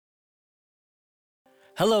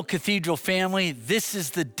Hello, Cathedral family. This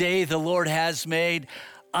is the day the Lord has made.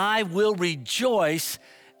 I will rejoice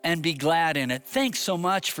and be glad in it. Thanks so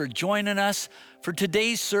much for joining us for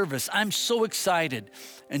today's service. I'm so excited.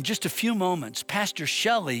 In just a few moments, Pastor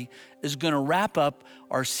Shelley is going to wrap up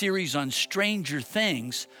our series on Stranger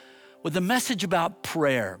Things with a message about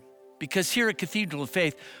prayer. Because here at Cathedral of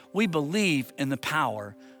Faith, we believe in the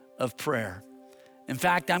power of prayer. In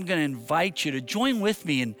fact, I'm going to invite you to join with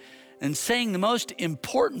me in saying the most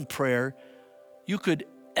important prayer you could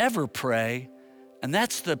ever pray, and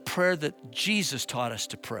that's the prayer that Jesus taught us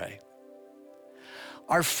to pray.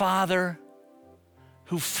 Our Father,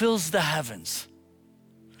 who fills the heavens,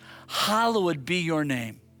 hallowed be your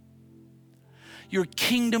name. Your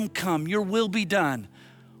kingdom come, your will be done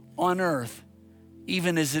on earth,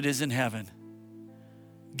 even as it is in heaven.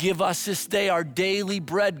 Give us this day our daily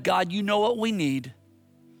bread. God, you know what we need.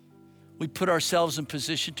 We put ourselves in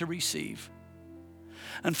position to receive.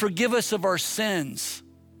 And forgive us of our sins.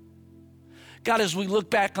 God, as we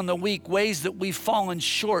look back on the week, ways that we've fallen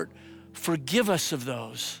short, forgive us of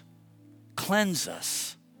those. Cleanse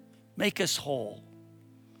us. Make us whole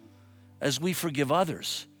as we forgive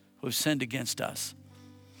others who have sinned against us.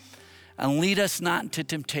 And lead us not into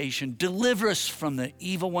temptation. Deliver us from the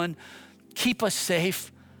evil one. Keep us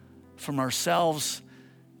safe from ourselves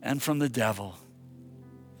and from the devil.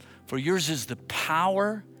 For yours is the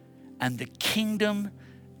power and the kingdom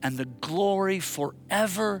and the glory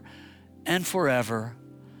forever and forever.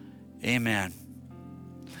 Amen.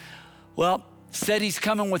 Well, said he's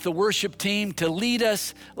coming with the worship team to lead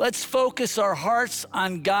us. Let's focus our hearts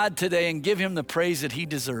on God today and give him the praise that he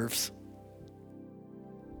deserves.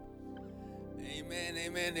 Amen,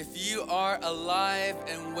 amen. If you are alive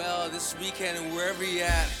and well this weekend and wherever you're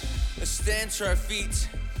at, let's stand to our feet.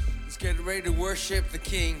 Let's get ready to worship the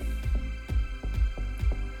King.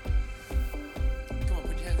 Come on,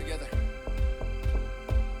 put your hands together.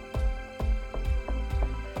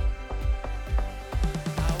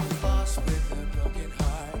 I was lost with a broken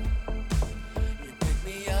heart. You picked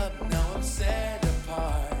me up, now I'm set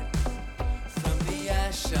apart. From the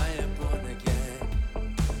ash I am born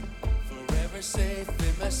again. Forever safe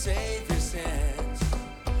in my Savior's hands.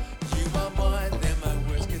 You are more than my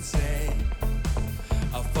words could say.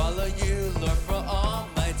 I'll follow you, Lord, for all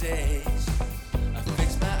my days. I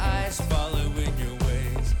fix my eyes following your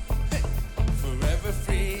ways. Hey, forever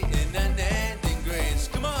free in unending grace.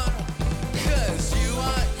 Come on, 'cause you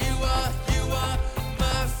are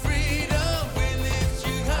my freedom. We lift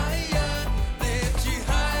you higher,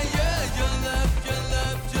 Your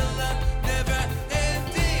love, never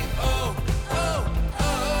ending. Oh, oh,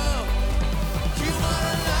 oh.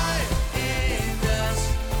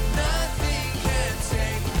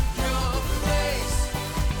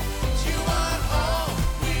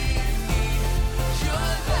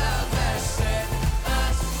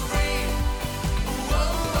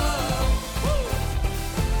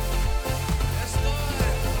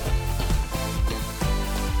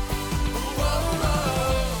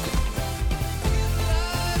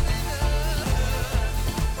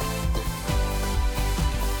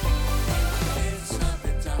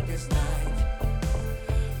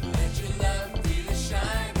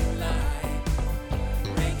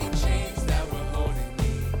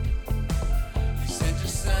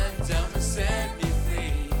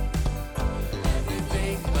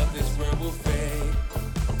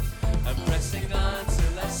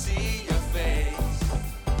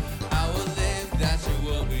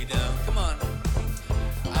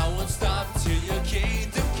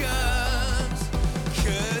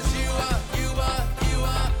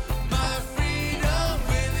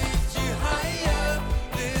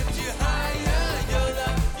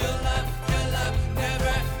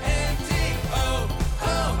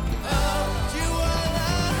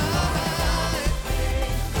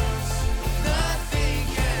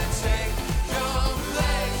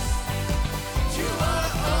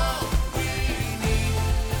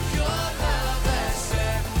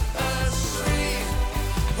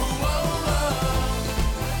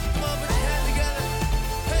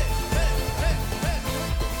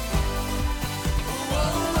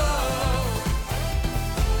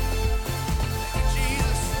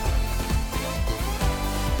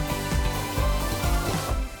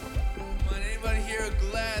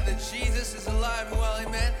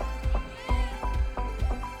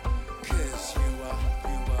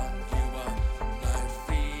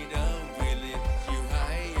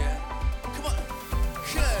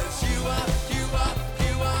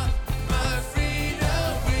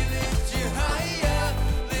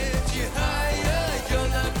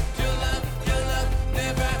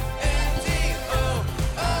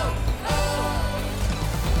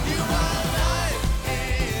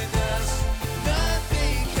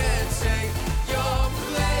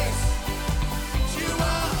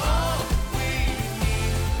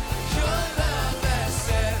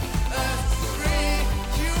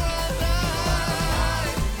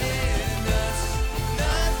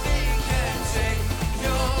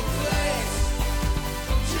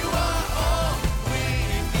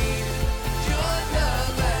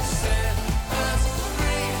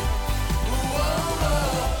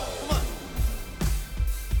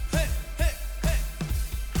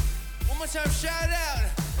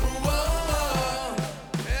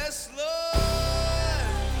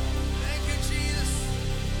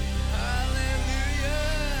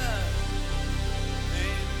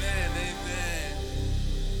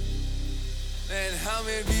 How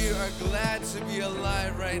many of you are glad to be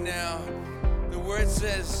alive right now? The word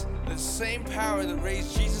says the same power that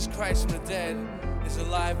raised Jesus Christ from the dead is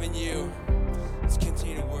alive in you. Let's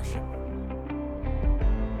continue to worship.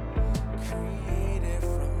 Created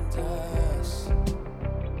from dust,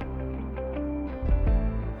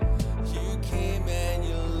 you came and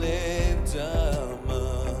you lived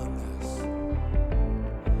among us.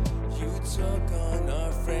 You took on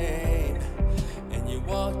our frame and you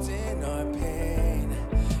walked in our pain,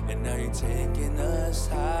 and now you're taking us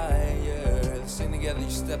higher. Let's sing together. You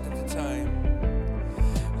stepped into time.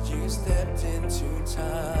 You stepped into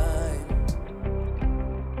time.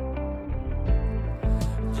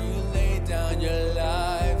 You laid down your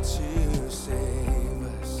life to save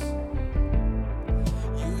us.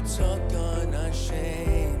 You took on our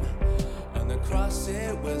shame. On the cross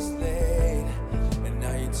it was laid, and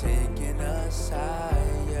now you're taking us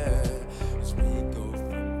higher. As we go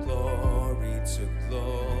from glory to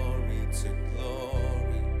glory to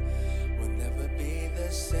glory, we'll never be the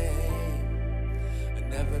same. I'll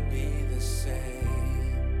never be the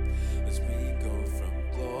same. As we go from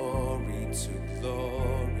glory to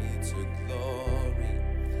glory to glory,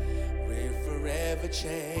 we're forever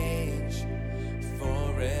changed,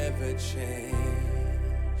 forever changed.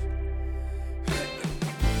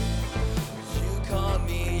 You called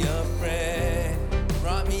me a friend,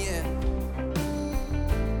 brought me in,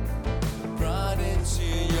 brought into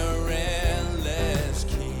your endless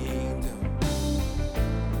kingdom.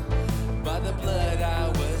 By the blood I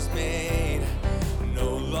was made,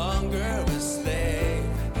 no longer a slave,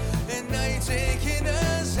 and now you're taking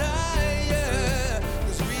us higher.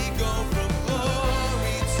 As we go from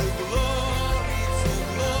glory to glory to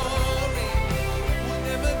glory, we'll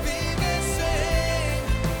never be the same.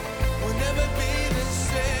 We'll never be the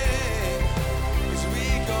same. As we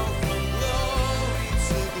go from glory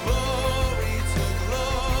to glory to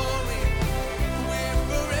glory, we're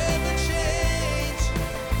forever changed,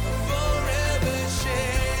 forever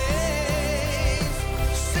changed.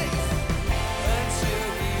 Sing until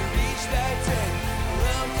we reach that day.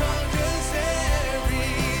 Love conquers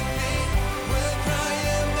everything. We'll cry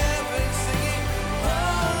in heaven singing,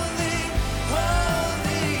 holy,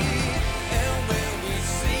 holy. And when we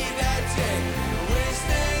see that day, we're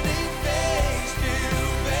standing face to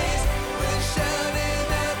face. We'll shout in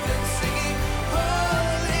heaven singing,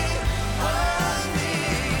 holy, holy.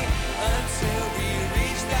 Until we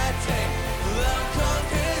reach that day, love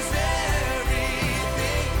conquers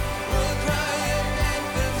everything. We'll cry in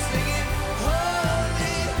heaven singing,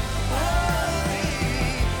 holy, holy.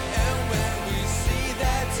 And when we see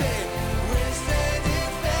that day, we're standing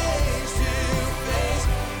face to face.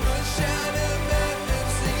 We'll shout in heaven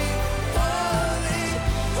singing, holy,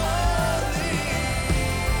 holy.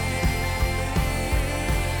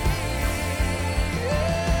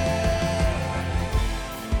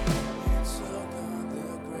 You took on the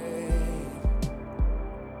grave,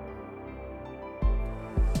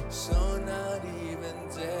 so not even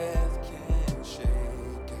death can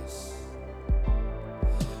shake us.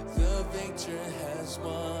 The victor has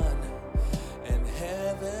won, and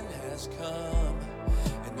heaven has come,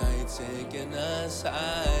 and now you're taking us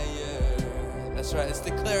higher. That's right, let's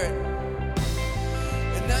declare it.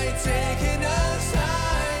 And now you're taking us higher.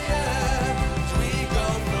 As we go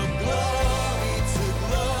from glory to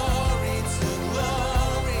glory to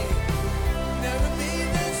glory, we'll never be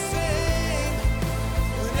the same.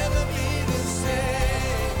 We'll never be the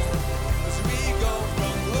same. As we go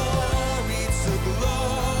from glory to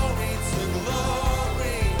glory to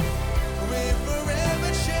glory, we're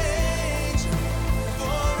forever changed,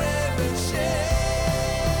 forever changed.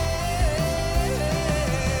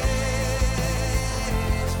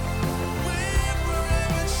 We're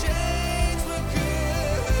forever changed for good.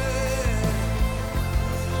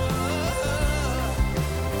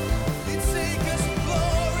 You take us from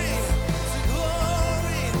glory to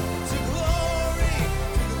glory to glory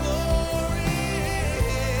to glory.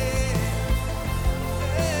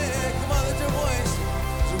 Hey, come on, lift your voice.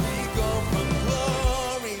 So we go from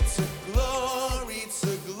glory to glory to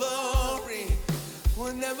glory.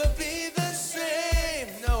 We'll never be the same.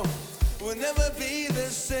 No, we'll never be the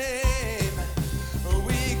same.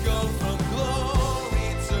 We go from glory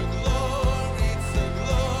to glory to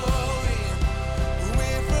glory.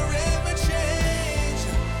 We're forever changed,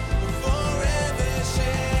 forever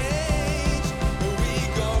changed. We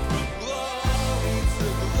go from glory to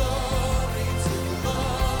glory to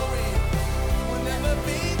glory. We'll never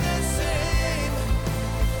be the same.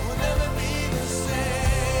 We'll never be the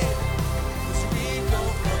same. As we go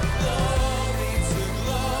from glory to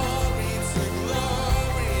glory to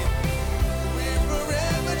glory.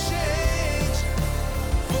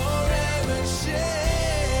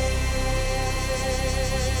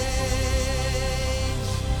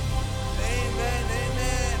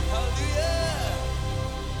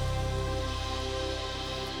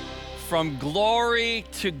 From glory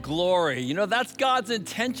to glory. You know, that's God's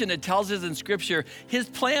intention. It tells us in Scripture, His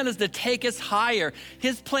plan is to take us higher.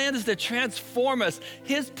 His plan is to transform us.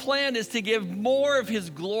 His plan is to give more of His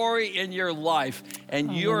glory in your life.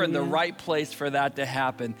 And you're in the right place for that to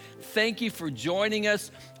happen. Thank you for joining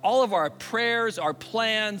us. All of our prayers, our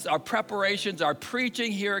plans, our preparations, our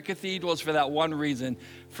preaching here at Cathedral is for that one reason,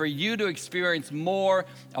 for you to experience more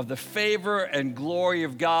of the favor and glory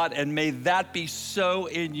of God, and may that be so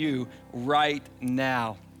in you right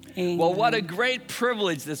now. Amen. Well, what a great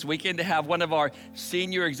privilege this weekend to have one of our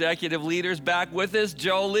senior executive leaders back with us,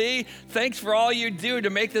 Jolie. Thanks for all you do to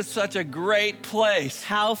make this such a great place.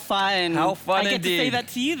 How fun. How fun I get indeed. to say that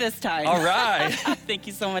to you this time. All right. Thank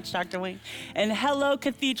you so much, Dr. Wayne. And hello,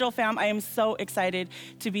 Cathedral fam. I am so excited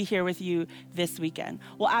to be here with you this weekend.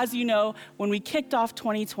 Well, as you know, when we kicked off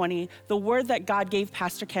 2020, the word that God gave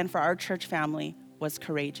Pastor Ken for our church family was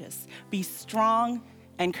courageous. Be strong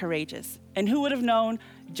and courageous. And who would have known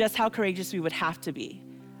just how courageous we would have to be?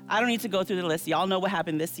 I don't need to go through the list. Y'all know what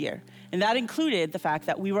happened this year. And that included the fact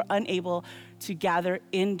that we were unable to gather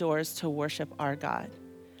indoors to worship our God.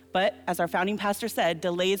 But as our founding pastor said,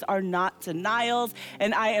 delays are not denials.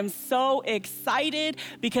 And I am so excited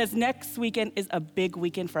because next weekend is a big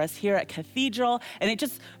weekend for us here at Cathedral. And it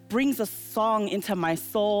just brings a song into my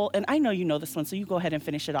soul. And I know you know this one, so you go ahead and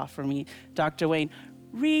finish it off for me, Dr. Wayne.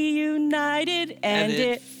 Reunited, and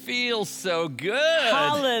it feels so good.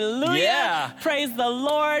 Hallelujah. Yeah. Praise the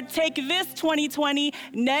Lord. Take this 2020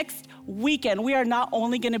 next weekend. We are not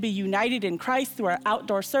only going to be united in Christ through our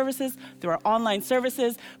outdoor services, through our online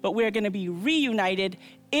services, but we are going to be reunited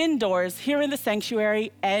indoors here in the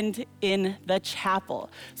sanctuary and in the chapel.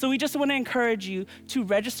 So we just want to encourage you to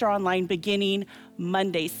register online beginning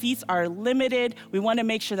Monday. Seats are limited. We want to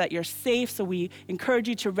make sure that you're safe, so we encourage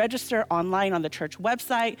you to register online on the church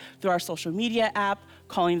website, through our social media app,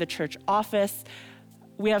 calling the church office.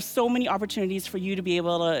 We have so many opportunities for you to be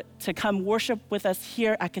able to come worship with us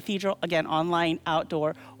here at Cathedral, again, online,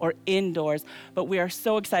 outdoor, or indoors. But we are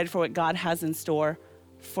so excited for what God has in store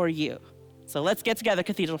for you. So let's get together,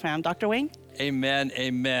 Cathedral fam. Dr. Wayne? Amen,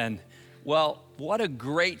 amen. Well, what a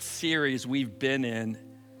great series we've been in,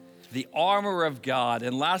 the armor of God.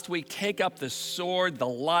 And last week, take up the sword, the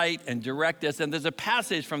light, and direct us. And there's a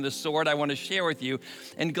passage from the sword I want to share with you.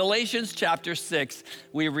 In Galatians chapter 6,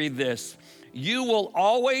 we read this: "You will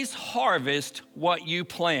always harvest what you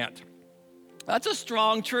plant." That's a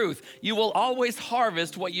strong truth. You will always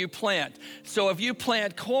harvest what you plant. So if you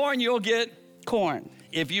plant corn, you'll get corn.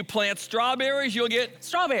 If you plant strawberries, you'll get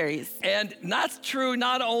strawberries. And that's true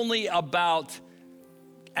not only about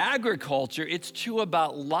agriculture, it's true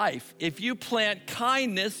about life. If you plant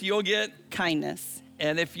kindness, you'll get kindness.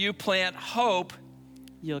 And if you plant hope,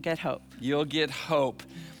 you'll get hope. You'll get hope.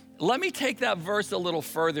 Let me take that verse a little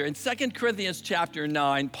further. In 2 Corinthians chapter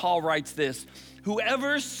 9, Paul writes this: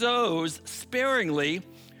 "Whoever sows sparingly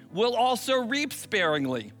will also reap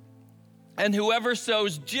sparingly, and whoever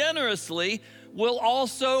sows generously will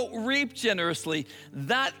also reap generously."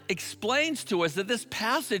 That explains to us that this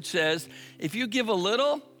passage says, if you give a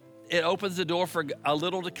little, it opens the door for a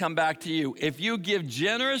little to come back to you. If you give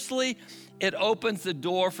generously, it opens the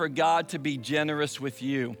door for God to be generous with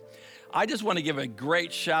you. I just want to give a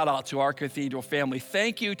great shout out to our Cathedral family.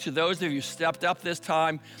 Thank you to those of you who stepped up this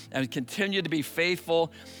time and continue to be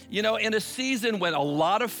faithful. You know, in a season when a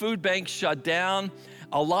lot of food banks shut down,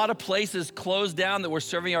 a lot of places closed down that were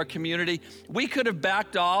serving our community, we could have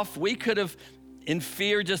backed off. We could have, in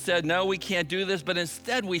fear, just said, no, we can't do this. But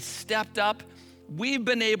instead, we stepped up. We've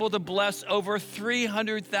been able to bless over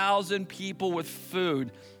 300,000 people with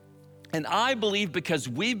food. And I believe because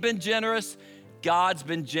we've been generous, God's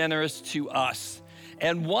been generous to us.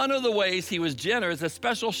 And one of the ways he was generous, a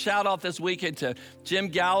special shout out this weekend to Jim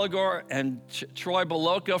Gallagher and Troy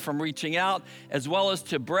Boloco from Reaching Out, as well as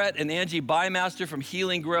to Brett and Angie Bymaster from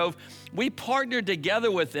Healing Grove. We partnered together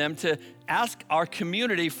with them to ask our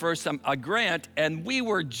community for a grant, and we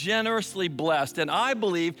were generously blessed. And I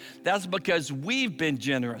believe that's because we've been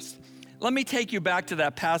generous. Let me take you back to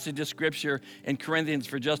that passage of scripture in Corinthians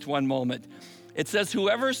for just one moment. It says,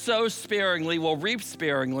 "Whoever sows sparingly will reap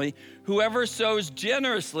sparingly. Whoever sows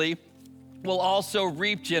generously will also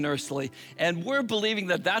reap generously." And we're believing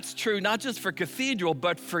that that's true, not just for Cathedral,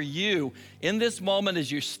 but for you in this moment as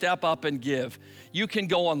you step up and give. You can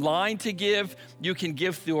go online to give. You can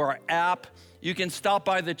give through our app. You can stop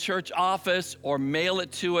by the church office or mail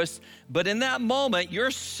it to us. But in that moment,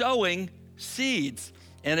 you're sowing seeds.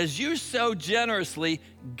 And as you sow generously,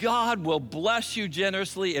 God will bless you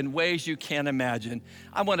generously in ways you can't imagine.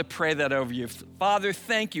 I want to pray that over you. Father,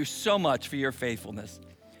 thank you so much for your faithfulness.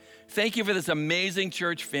 Thank you for this amazing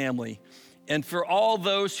church family and for all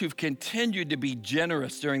those who've continued to be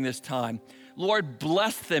generous during this time. Lord,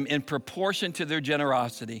 bless them in proportion to their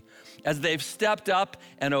generosity. As they've stepped up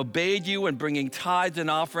and obeyed you in bringing tithes and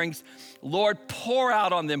offerings, Lord, pour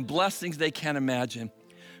out on them blessings they can't imagine.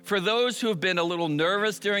 For those who have been a little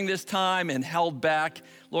nervous during this time and held back,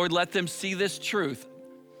 Lord, let them see this truth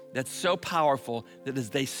that's so powerful that as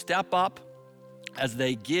they step up, as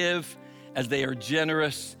they give, as they are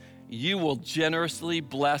generous, you will generously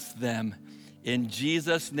bless them. In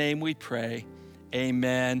Jesus' name we pray,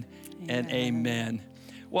 amen and amen.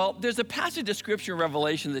 Well, there's a passage of scripture in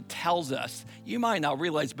Revelation that tells us, you might not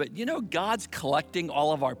realize, but you know God's collecting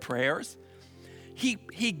all of our prayers.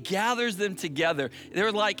 He gathers them together.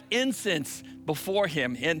 They're like incense before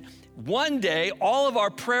him. And one day, all of our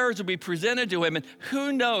prayers will be presented to him. And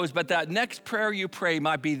who knows, but that next prayer you pray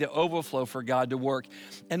might be the overflow for God to work.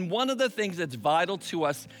 And one of the things that's vital to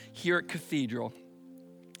us here at Cathedral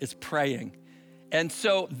is praying. And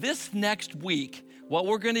so this next week, what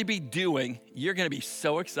we're going to be doing, you're going to be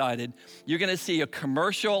so excited. You're going to see a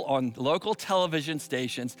commercial on local television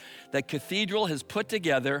stations that Cathedral has put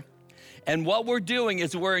together. And what we're doing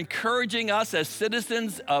is we're encouraging us as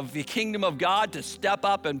citizens of the kingdom of God to step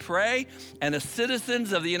up and pray, and as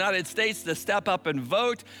citizens of the United States to step up and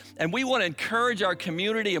vote. And we want to encourage our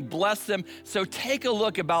community and bless them. So take a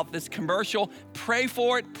look about this commercial. Pray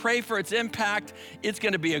for it. Pray for its impact. It's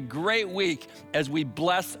going to be a great week as we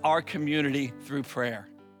bless our community through prayer.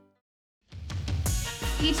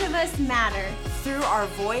 Each of us matter. Through our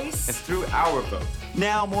voice and through our vote.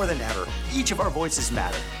 Now more than ever, each of our voices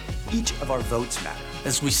matter. Each of our votes matter.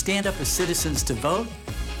 As we stand up as citizens to vote,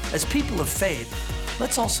 as people of faith,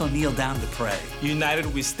 let's also kneel down to pray. United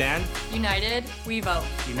we stand. United, we vote.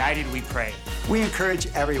 United we pray. We encourage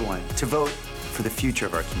everyone to vote for the future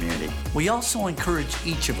of our community. We also encourage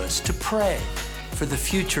each of us to pray for the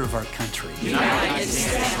future of our country. United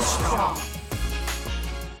stand strong.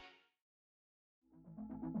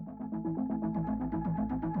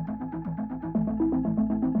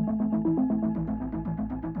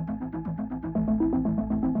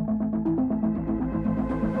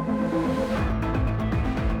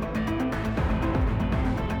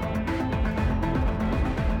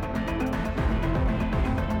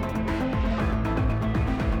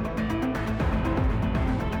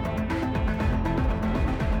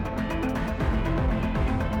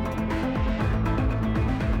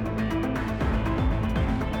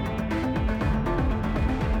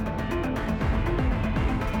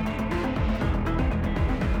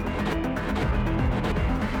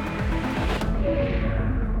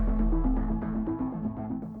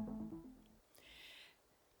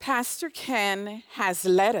 Pastor Ken has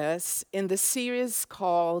led us in the series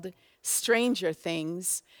called Stranger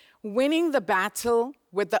Things, Winning the Battle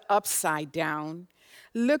with the Upside Down,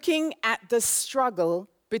 looking at the struggle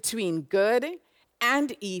between good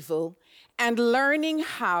and evil and learning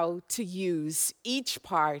how to use each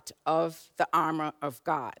part of the armor of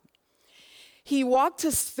God. He walked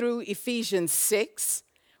us through Ephesians 6,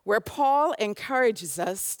 where Paul encourages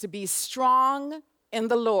us to be strong in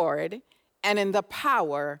the Lord and in the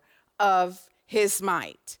power of his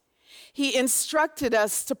might. He instructed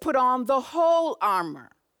us to put on the whole armor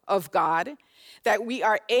of God, that we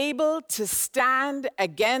are able to stand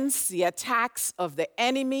against the attacks of the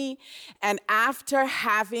enemy, and after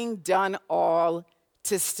having done all,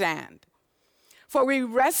 to stand. For we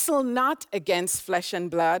wrestle not against flesh and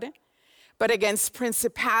blood, but against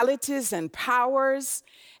principalities and powers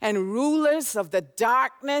and rulers of the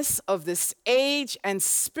darkness of this age and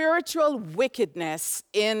spiritual wickedness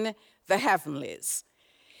in the heavenlies.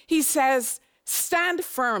 He says, stand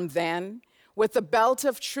firm then with the belt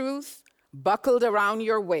of truth buckled around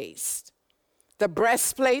your waist, the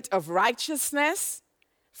breastplate of righteousness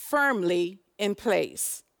firmly in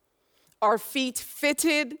place, our feet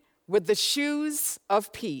fitted with the shoes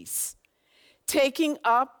of peace, taking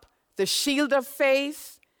up the shield of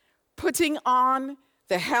faith, putting on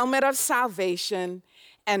the helmet of salvation,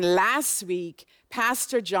 and last week,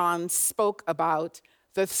 Pastor John spoke about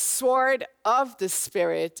the sword of the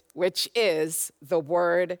Spirit, which is the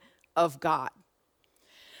Word of God.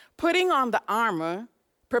 Putting on the armor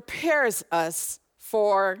prepares us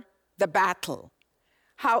for the battle.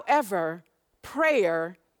 However,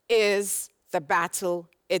 prayer is the battle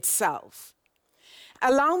itself.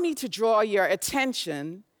 Allow me to draw your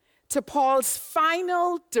attention to Paul's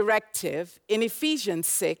final directive in Ephesians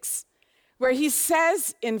 6, where he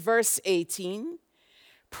says in verse 18,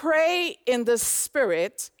 pray in the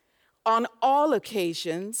Spirit on all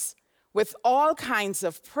occasions with all kinds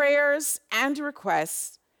of prayers and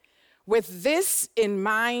requests. With this in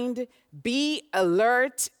mind, be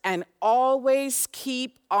alert and always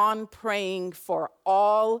keep on praying for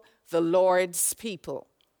all the Lord's people.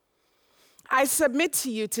 I submit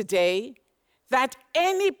to you today that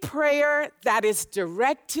any prayer that is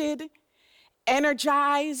directed,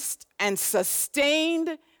 energized, and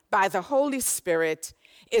sustained by the Holy Spirit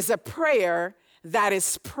is a prayer that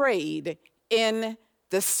is prayed in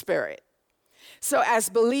the Spirit. So as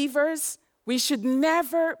believers, we should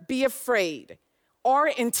never be afraid or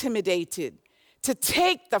intimidated to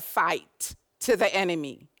take the fight to the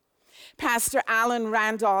enemy. Pastor Alan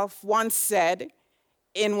Randolph once said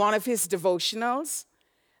in one of his devotionals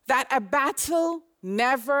that a battle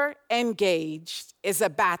never engaged is a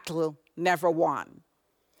battle never won.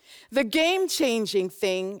 The game-changing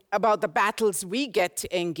thing about the battles we get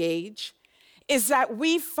to engage is that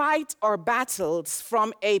we fight our battles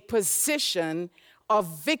from a position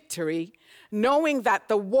of victory, knowing that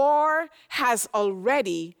the war has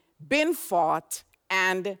already been fought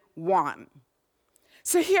and won.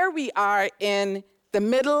 So here we are in the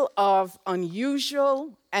middle of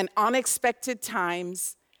unusual and unexpected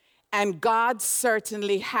times, and God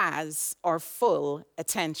certainly has our full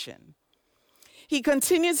attention. He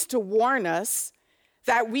continues to warn us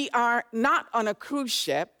that we are not on a cruise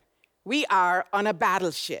ship, we are on a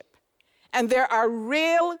battleship. And there are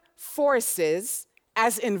real forces,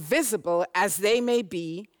 as invisible as they may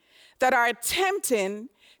be, that are attempting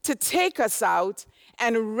to take us out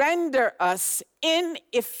and render us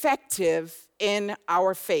ineffective in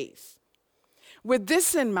our faith. With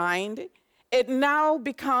this in mind, it now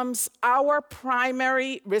becomes our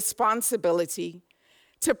primary responsibility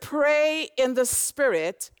to pray in the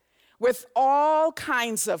Spirit with all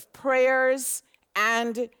kinds of prayers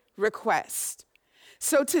and requests.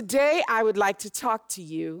 So today I would like to talk to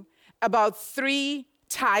you about 3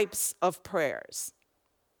 types of prayers.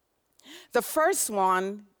 The first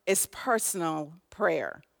one is personal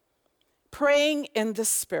prayer, praying in the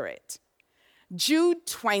Spirit. Jude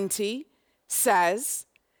 20 says,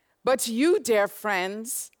 "But you, dear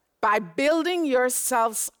friends, by building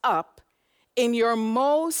yourselves up in your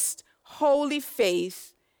most holy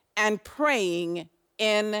faith and praying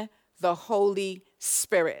in the Holy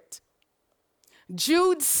Spirit."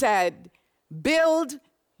 Jude said, build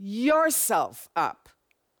yourself up.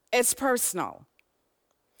 It's personal.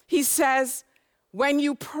 He says, when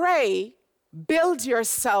you pray, build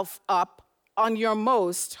yourself up on your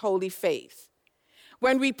most holy faith.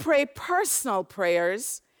 When we pray personal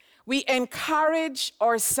prayers, we encourage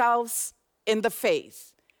ourselves in the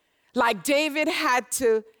faith, like David had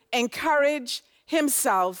to encourage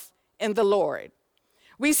himself in the Lord.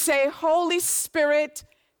 We say, Holy Spirit,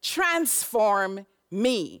 transform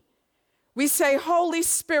me. We say, Holy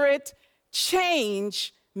Spirit,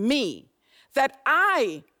 change me, that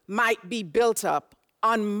I might be built up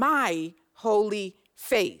on my holy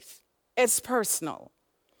faith. It's personal.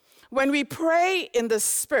 When we pray in the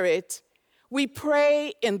Spirit, we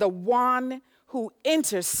pray in the one who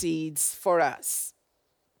intercedes for us.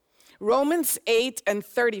 Romans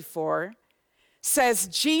 8:34 says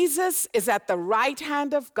Jesus is at the right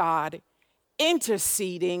hand of God,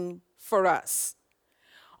 interceding for us.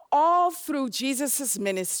 All through Jesus'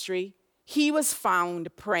 ministry, he was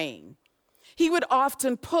found praying. He would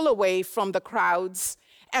often pull away from the crowds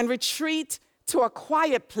and retreat to a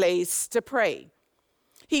quiet place to pray.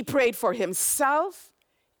 He prayed for himself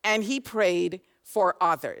and he prayed for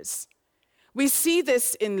others. We see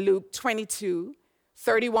this in Luke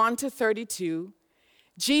 22:31-32.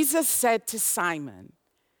 Jesus said to Simon,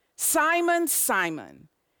 "Simon, Simon,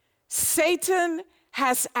 Satan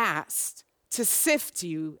has asked to sift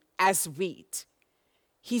you as wheat."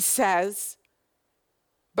 He says,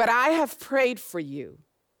 "But I have prayed for you,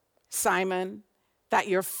 Simon, that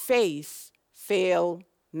your faith fail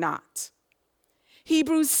not."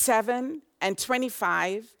 Hebrews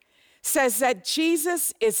 7:25 says that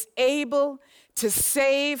Jesus is able to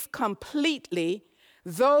save completely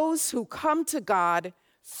those who come to God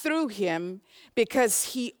through him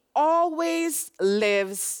because he always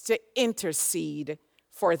lives to intercede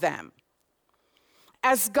for them.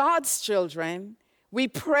 As God's children, we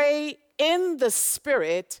pray in the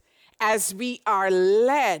Spirit as we are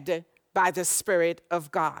led by the Spirit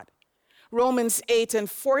of God. Romans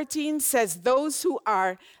 8:14 says those who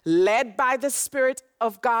are led by the Spirit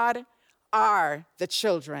of God are the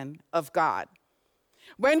children of God.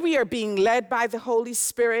 When we are being led by the Holy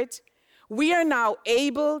Spirit, we are now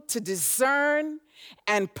able to discern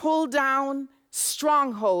and pull down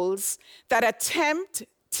strongholds that attempt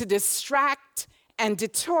to distract and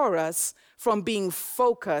detour us from being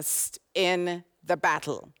focused in the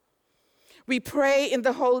battle. We pray in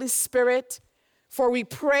the Holy Spirit, for we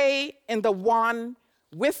pray in the one,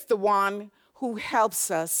 with the one who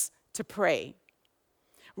helps us to pray.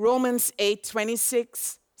 Romans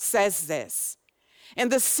 8:26 says this, "In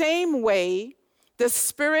the same way, the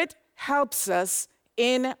Spirit helps us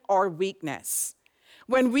in our weakness.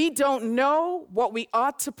 When we don't know what we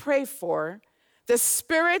ought to pray for, the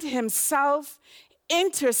Spirit himself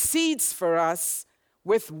intercedes for us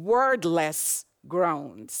with wordless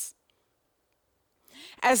groans."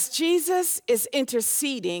 As Jesus is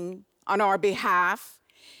interceding on our behalf,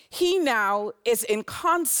 he now is in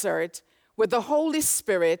concert with the Holy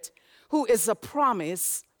Spirit, who is a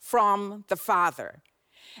promise from the Father.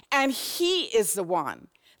 And he is the one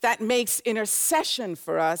that makes intercession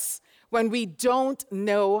for us when we don't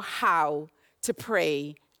know how to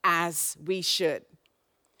pray as we should.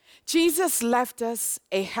 Jesus left us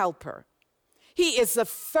a helper. He is the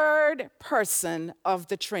third person of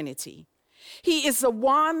the Trinity. He is the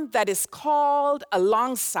one that is called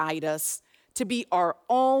alongside us to be our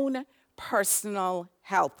own personal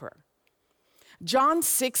helper. John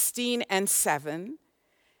 16:7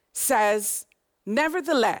 says,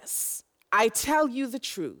 "Nevertheless, I tell you the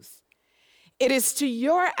truth. It is to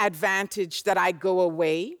your advantage that I go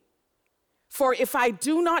away. For if I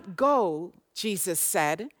do not go," Jesus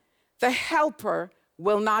said, "the helper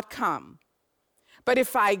will not come. But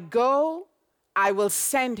if I go, I will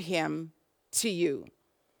send him to you."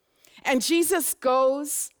 And Jesus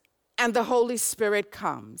goes, and the Holy Spirit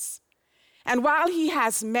comes. And while he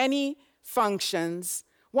has many functions,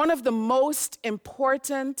 one of the most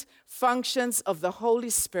important functions of the Holy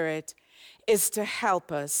Spirit is to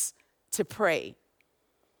help us to pray.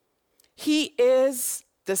 He is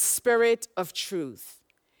the Spirit of truth,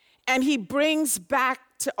 and he brings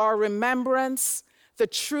back to our remembrance the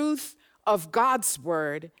truth of God's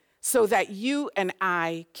word so that you and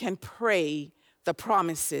I can pray the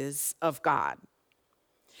promises of God.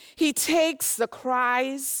 He takes the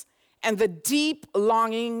cries and the deep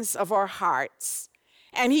longings of our hearts,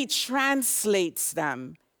 and he translates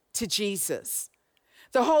them to Jesus.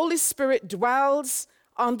 The Holy Spirit dwells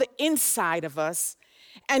on the inside of us,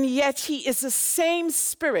 and yet he is the same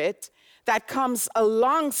Spirit that comes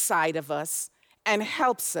alongside of us and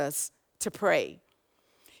helps us to pray.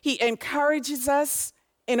 He encourages us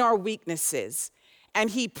in our weaknesses, and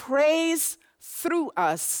he prays through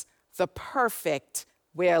us the perfect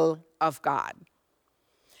will of God.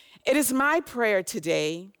 It is my prayer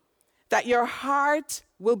today that your heart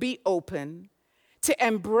will be open to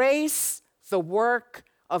embrace the work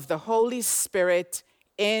of the Holy Spirit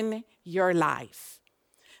in your life.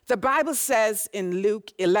 The Bible says in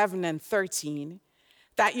Luke 11:13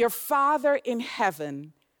 that your Father in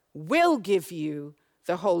heaven will give you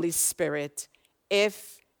the Holy Spirit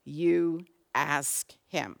if you ask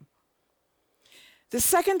him. The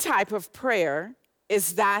second type of prayer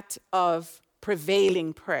is that of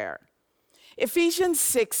prevailing prayer. Ephesians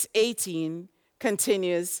 6:18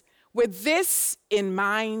 continues, "With this in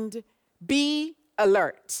mind, be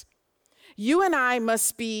alert." You and I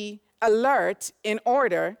must be alert in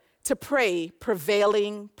order to pray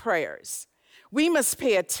prevailing prayers. We must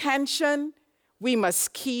pay attention. We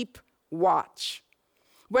must keep watch.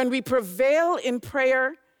 When we prevail in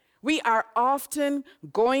prayer, we are often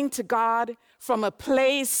going to God from a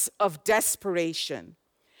place of desperation,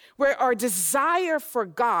 where our desire for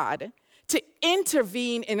God to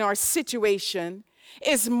intervene in our situation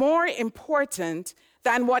is more important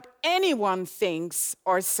than what anyone thinks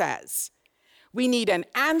or says. We need an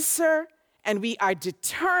answer, and we are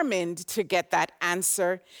determined to get that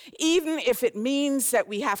answer, even if it means that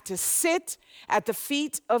we have to sit at the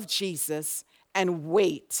feet of Jesus and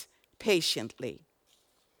wait patiently.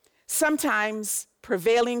 Sometimes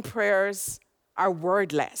prevailing prayers are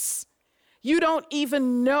wordless. You don't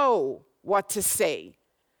even know what to say.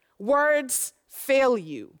 Words fail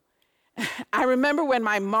you. I remember when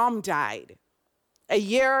my mom died a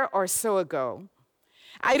year or so ago.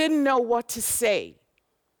 I didn't know what to say.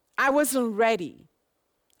 I wasn't ready.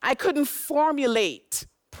 I couldn't formulate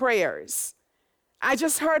prayers. I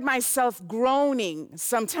just heard myself groaning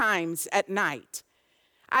sometimes at night.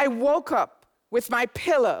 I woke up with my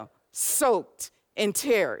pillow soaked in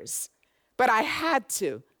tears, but I had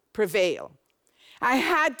to prevail. I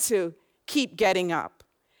had to keep getting up.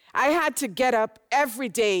 I had to get up every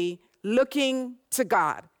day looking to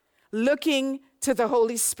God, looking to the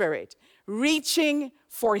Holy Spirit, reaching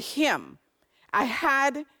for him. I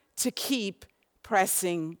had to keep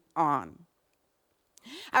pressing on.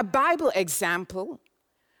 A Bible example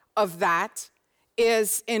of that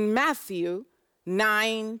is in Matthew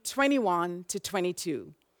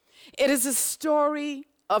 9:21-22. It is a story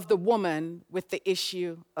of the woman with the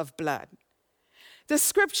issue of blood. The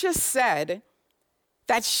scripture said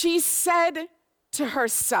that she said to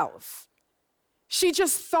herself, she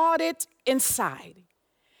just thought it inside,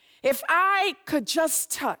 if I could just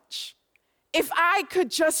touch, if I could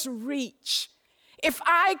just reach, if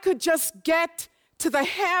I could just get to the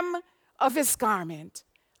hem of his garment,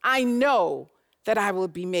 I know that I will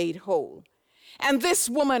be made whole. And this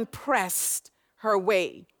woman pressed her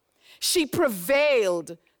way. She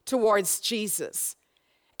prevailed towards Jesus.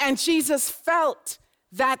 And Jesus felt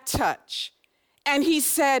that touch. And he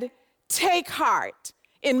said, take heart.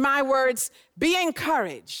 In my words, be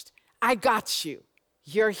encouraged. I got you.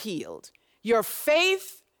 You're healed. Your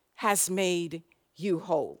faith has made you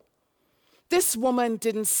whole. This woman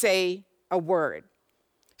didn't say a word.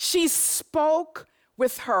 She spoke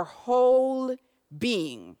with her whole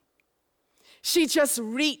being. She just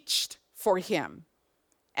reached for him,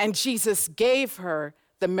 and Jesus gave her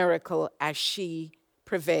the miracle as she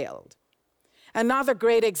prevailed. Another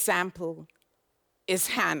great example is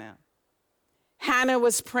Hannah. Hannah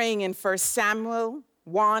was praying in 1 Samuel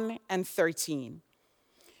 1 and 13.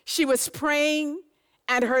 She was praying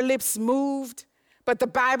and her lips moved, but the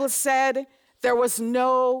Bible said there was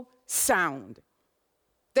no sound.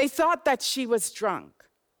 They thought that she was drunk,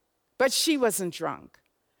 but she wasn't drunk.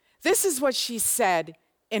 This is what she said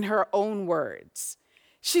in her own words.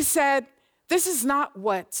 She said, this is not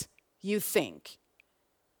what you think.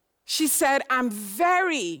 She said, I'm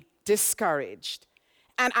very discouraged,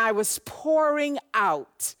 and I was pouring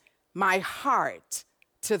out my heart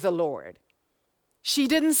to the Lord. She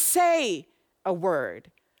didn't say a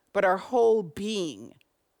word, but her whole being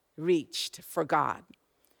reached for God.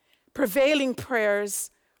 Prevailing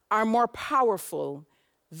prayers are more powerful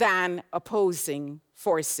than opposing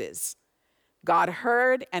forces. God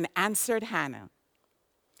heard and answered Hannah.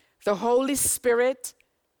 The Holy Spirit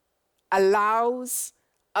allows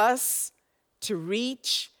us to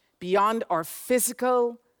reach beyond our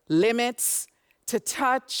physical limits to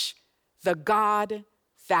touch the God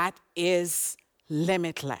that is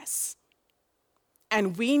limitless.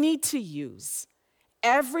 And we need to use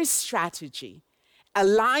every strategy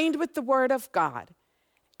aligned with the Word of God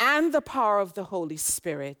and the power of the Holy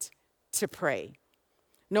Spirit to pray.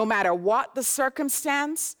 No matter what the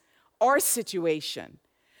circumstance or situation,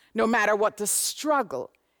 no matter what the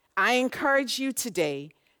struggle, I encourage you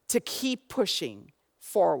today to keep pushing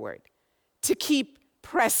forward, to keep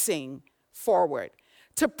pressing forward,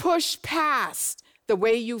 to push past the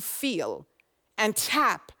way you feel and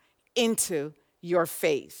tap into your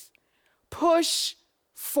faith. Push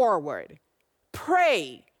forward.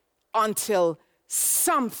 Pray until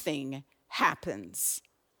something happens.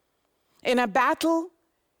 In a battle,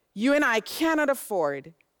 you and I cannot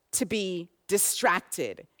afford to be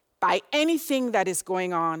distracted by anything that is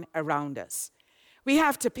going on around us. We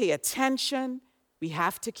have to pay attention. We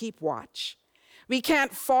have to keep watch. We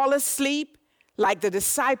can't fall asleep like the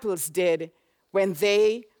disciples did when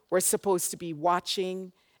they were supposed to be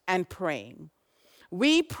watching and praying.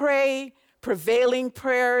 We pray prevailing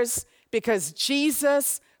prayers because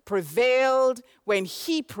Jesus prevailed when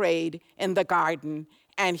he prayed in the garden,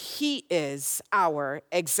 and he is our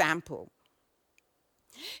example.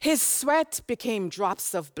 His sweat became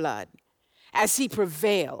drops of blood as he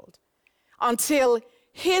prevailed until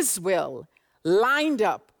his will lined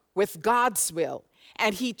up with God's will,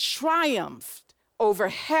 and he triumphed over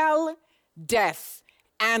hell, death,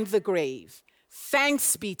 and the grave.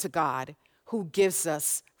 Thanks be to God who gives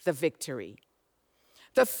us the victory.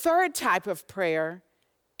 The third type of prayer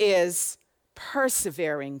is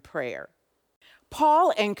persevering prayer.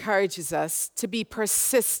 Paul encourages us to be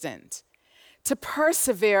persistent, to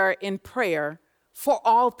persevere in prayer for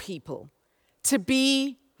all people, to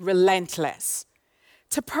be relentless.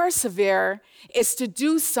 To persevere is to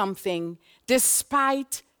do something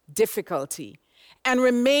despite difficulty and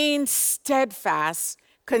remain steadfast,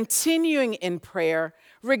 continuing in prayer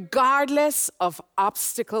regardless of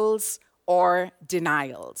obstacles or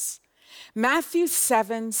denials. Matthew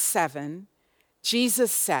 7:7,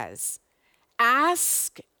 Jesus says,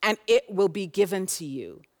 ask and it will be given to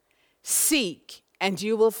you. Seek and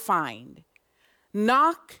you will find.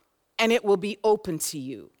 Knock and it will be open to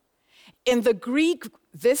you. In the Greek,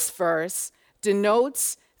 this verse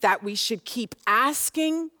denotes that we should keep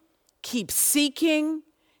asking, keep seeking,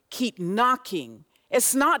 keep knocking.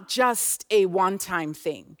 It's not just a one-time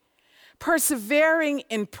thing. Persevering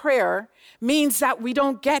in prayer means that we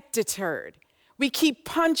don't get deterred. We keep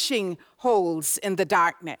punching holes in the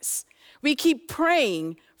darkness. We keep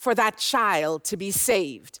praying for that child to be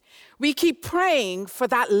saved. We keep praying for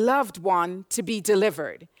that loved one to be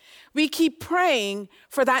delivered. We keep praying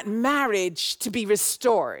for that marriage to be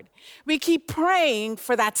restored. We keep praying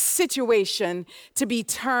for that situation to be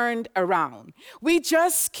turned around. We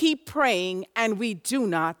just keep praying and we do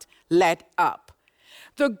not let up.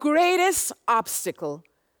 The greatest obstacle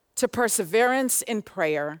to perseverance in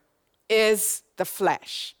prayer is the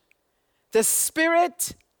flesh. The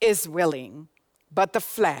spirit is willing, but the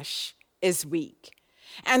flesh is weak.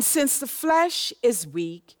 And since the flesh is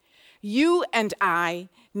weak, you and I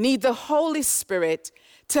need the Holy Spirit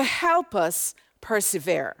to help us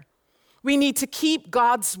persevere. We need to keep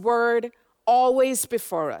God's word always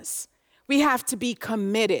before us. We have to be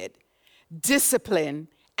committed, disciplined,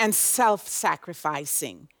 and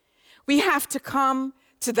self-sacrificing. We have to come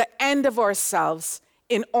to the end of ourselves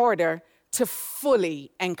in order to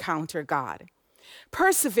fully encounter God.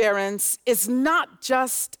 Perseverance is not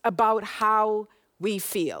just about how we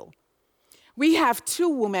feel. We have 2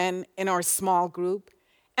 women in our small group,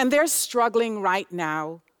 and they're struggling right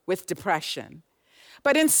now with depression.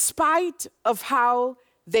 But in spite of how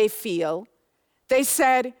they feel, they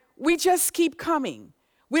said, we just keep coming.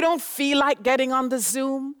 We don't feel like getting on the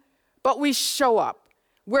Zoom, but we show up.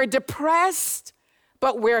 We're depressed,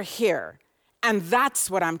 but we're here. And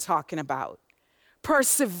that's what I'm talking about.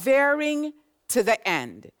 Persevering to the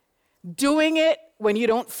end. Doing it when you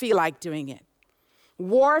don't feel like doing it.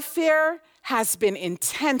 Warfare has been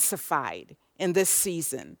intensified in this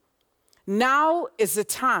season. Now is the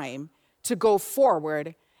time to go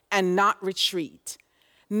forward and not retreat.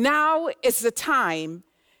 Now is the time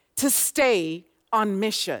to stay on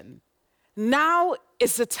mission. Now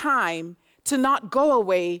is the time to not go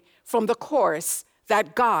away from the course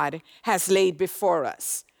that God has laid before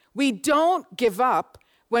us. We don't give up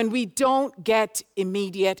when we don't get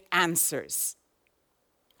immediate answers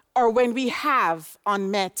or when we have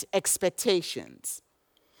unmet expectations.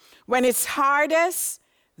 When it's hardest,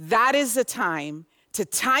 that is the time to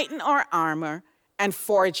tighten our armor and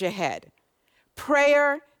forge ahead.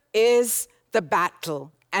 Prayer is the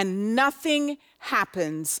battle, and nothing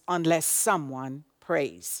happens unless someone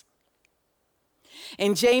prays.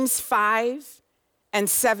 In James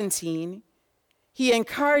 5:17, he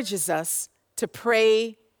encourages us to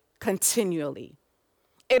pray continually.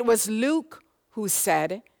 It was Luke who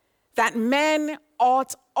said that men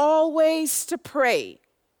ought always to pray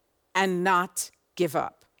and not give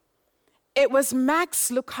up. It was Max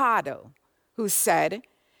Lucado who said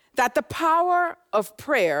that the power of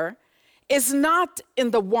prayer is not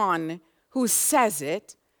in the one who says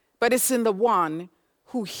it, but it's in the one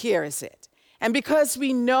who hears it. And because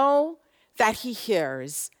we know that he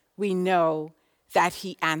hears, we know that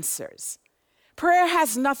he answers. Prayer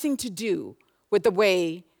has nothing to do with the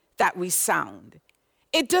way that we sound.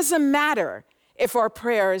 It doesn't matter if our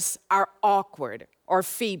prayers are awkward or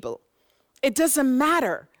feeble. It doesn't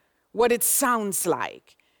matter what it sounds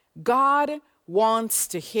like. God wants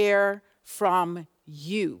to hear from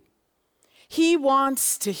you. He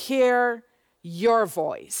wants to hear your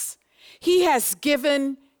voice. He has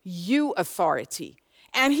given you authority,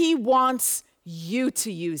 and he wants you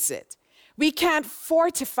to use it. We can't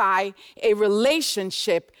fortify a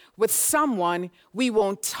relationship with someone we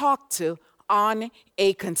won't talk to on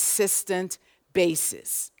a consistent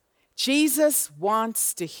basis. Jesus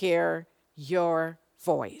wants to hear your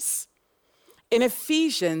voice. In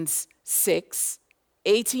Ephesians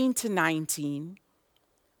 6:18-19,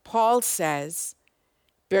 Paul says,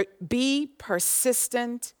 be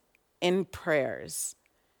persistent in prayers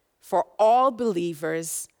for all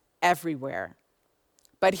believers everywhere.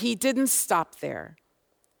 But he didn't stop there.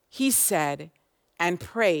 He said, and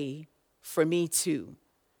pray for me too.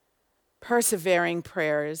 Persevering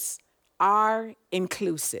prayers are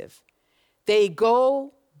inclusive. They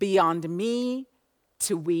go beyond me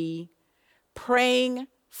to we, praying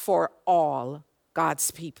for all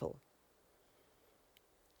God's people.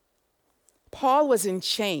 Paul was in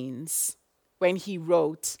chains when he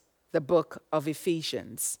wrote the book of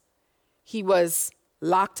Ephesians. He was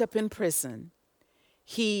locked up in prison.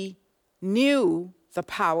 He knew the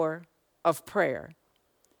power of prayer.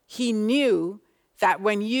 He knew that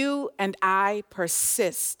when you and I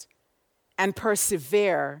persist and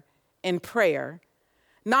persevere in prayer,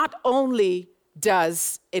 not only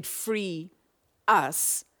does it free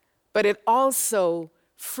us, but it also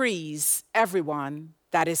frees everyone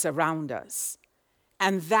that is around us.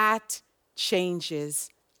 And that changes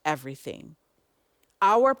everything.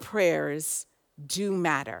 Our prayers do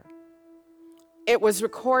matter. It was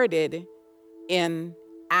recorded in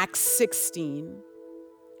Acts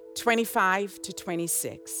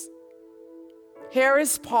 16:25-26. Here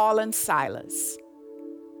is Paul and Silas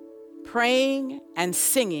praying and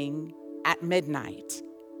singing at midnight.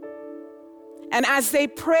 And as they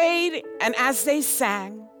prayed and as they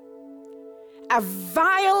sang, a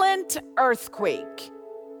violent earthquake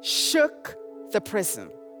shook the prison.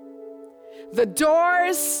 The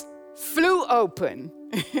doors flew open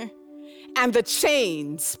and the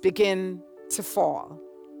chains began to fall.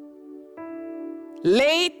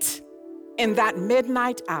 Late in that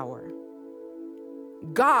midnight hour,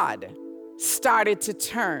 God started to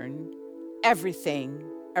turn everything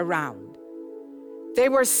around. They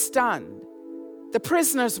were stunned. The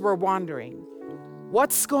prisoners were wondering,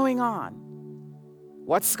 what's going on?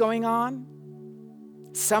 What's going on?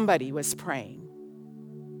 Somebody was praying.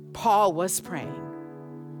 Paul was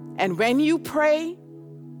praying. And when you pray,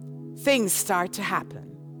 things start to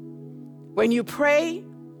happen. When you pray,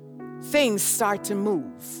 things start to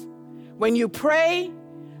move. When you pray,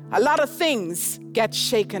 a lot of things get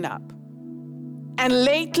shaken up. And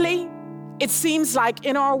lately, it seems like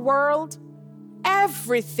in our world,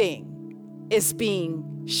 everything is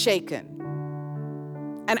being shaken.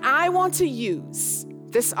 And I want to use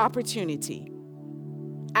this opportunity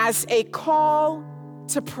as a call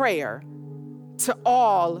to prayer to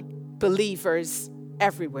all believers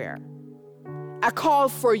everywhere. A call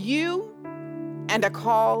for you and a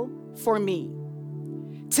call for me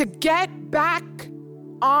to get back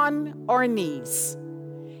on our knees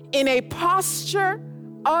in a posture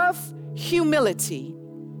of humility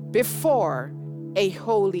before a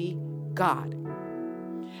holy God.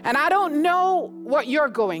 And I don't know what you're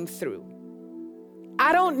going through.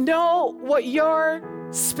 I don't know what your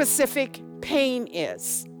specific pain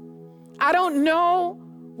is. I don't know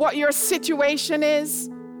what your situation is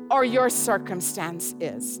or your circumstance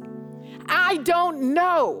is. I don't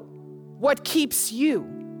know what keeps you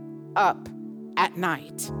up at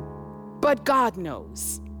night. But God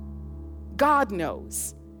knows. God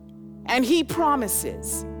knows. And He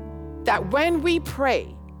promises that when we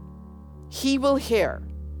pray, He will hear.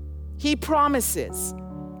 He promises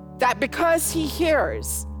that because He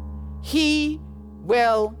hears, He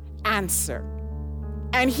will answer.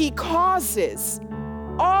 And He causes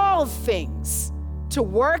all things to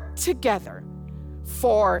work together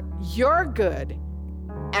for your good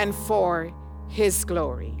and for His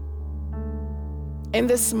glory. In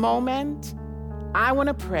this moment, I want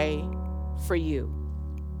to pray for you.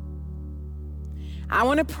 I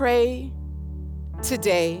want to pray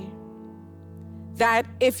today that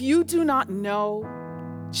if you do not know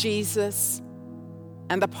Jesus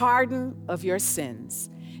and the pardon of your sins,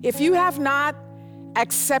 if you have not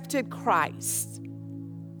accepted Christ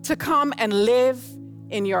to come and live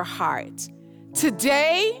in your heart,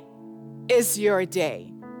 today is your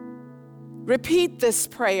day. Repeat this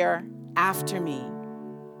prayer after me.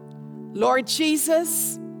 Lord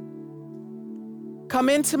Jesus, come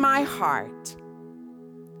into my heart.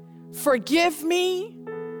 Forgive me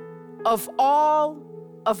of all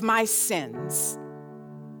of my sins.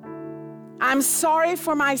 I'm sorry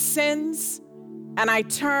for my sins, and I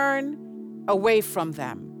turn away from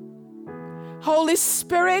them. Holy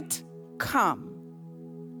Spirit, come.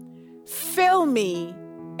 Fill me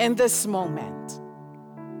in this moment.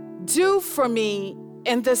 Do for me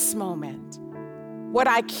in this moment what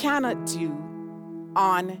I cannot do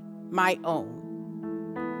on my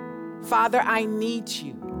own. Father, I need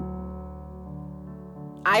you.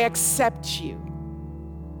 I accept you.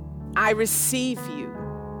 I receive you.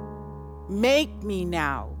 Make me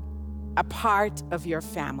now a part of your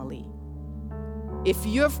family. If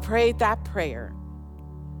you have prayed that prayer,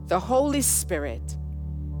 the Holy Spirit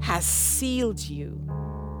has sealed you,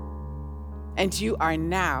 and you are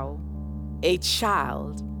now a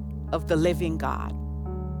child of the living God.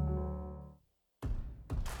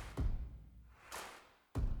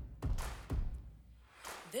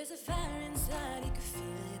 There's a fire inside, you can feel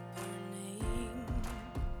it burning.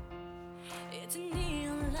 It's a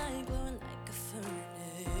neon light glowing like a furnace.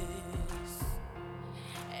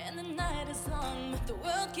 And the night is long, but the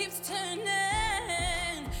world keeps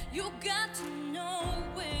turning. You got to know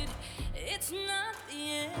it, it's not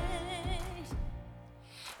the end.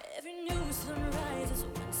 Every new sunrise is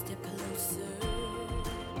one step closer.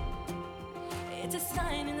 It's a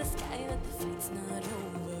sign in the sky that the fight's not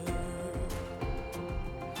over.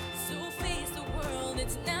 So face the world,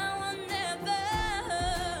 it's now or never.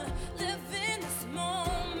 Live in this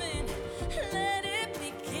moment, let it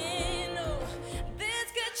begin. Oh,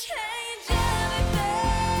 this could change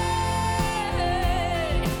everything.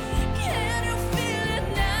 Can you feel it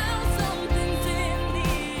now? Something's in the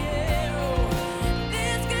air. Oh,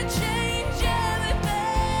 this could change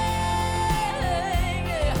everything.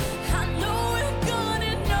 I know we're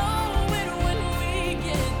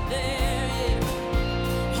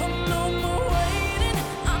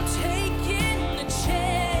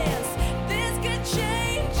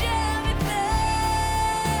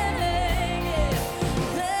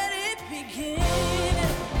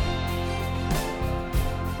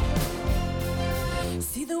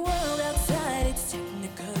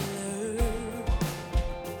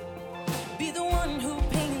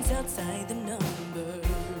outside the number.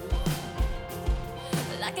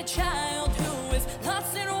 Like a child who is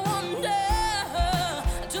lost in wonder.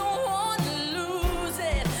 I don't want to lose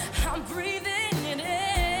it. I'm breathing it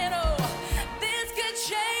in. Oh, this could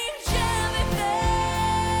change everything.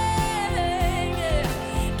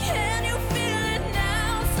 Yeah. Can you feel it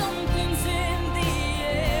now? Something's in the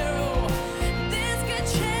air. Oh, this could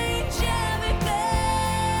change everything.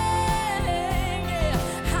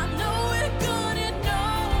 Yeah. I know we're gonna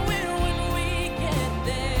know it when we get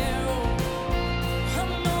there. Oh,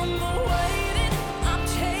 I'm no more waiting, I'm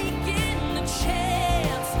taking a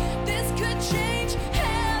chance. This could change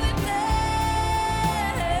everything.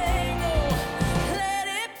 Oh, let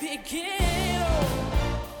it begin. Oh,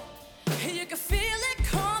 you can feel it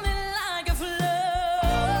coming like a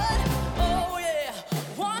flood. Oh yeah,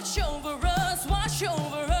 watch over us, watch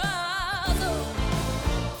over us. Oh,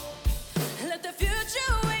 let the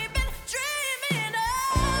future we've been dreaming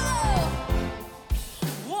of.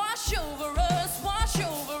 Wash over us, wash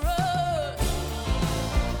over us.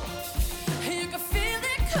 You can feel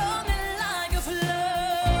it coming like a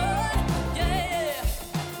flood. Yeah,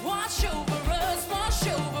 wash over us, wash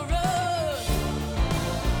over us.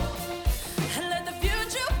 And let the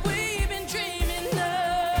future we've been dreaming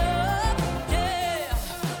of. Yeah,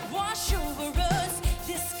 wash over us.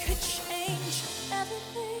 This could change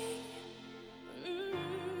everything.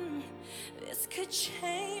 This could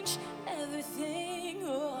change everything.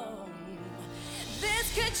 Oh,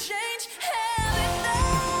 this could change everything.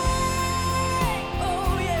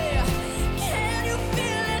 Oh yeah, can you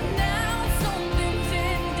feel it now? Something's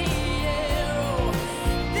in the air. Oh,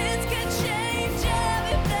 this could change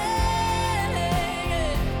everything.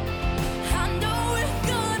 I know we're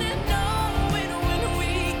gonna know it when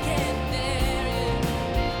we get there.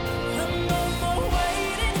 I'm no more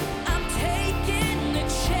waiting, I'm taking a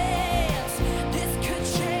chance. This could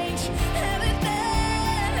change everything.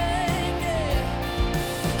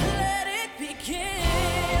 Let it begin.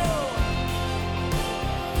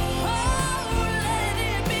 Oh, let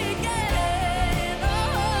it begin.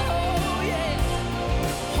 Oh, yeah.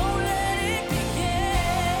 Oh, let it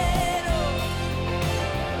begin. Oh,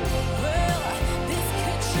 well, this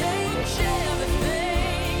could change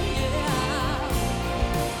everything. Yeah.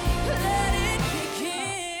 Let it begin.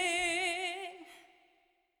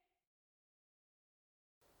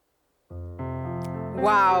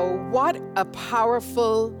 Wow, what a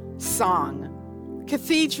powerful song.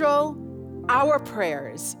 Cathedral, our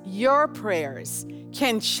prayers, your prayers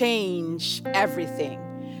can change everything.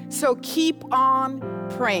 So keep on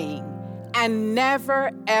praying and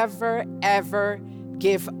never, ever, ever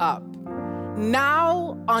give up.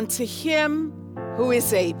 Now unto him who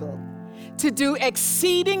is able to do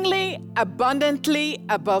exceedingly abundantly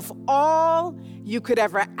above all you could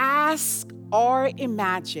ever ask or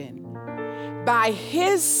imagine, by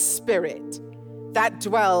his Spirit that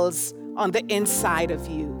dwells on the inside of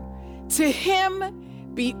you. To him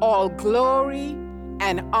be all glory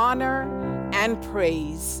and honor and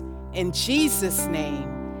praise. In Jesus'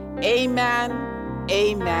 name, amen,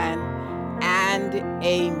 amen, and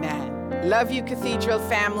amen. Love you, Cathedral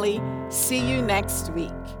family. See you next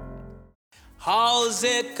week. How's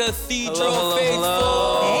it, Cathedral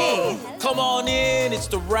faithful? Hey. Come on in, it's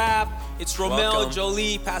the Wrap. It's Romel, Welcome.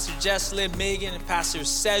 Jolie, Pastor Jesselyn, Megan, and Pastor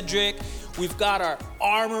Cedric. We've got our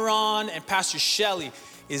armor on, and Pastor Shelley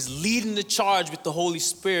is leading the charge with the Holy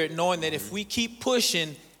Spirit, knowing that if we keep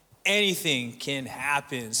pushing, anything can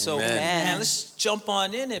happen. So, man, let's jump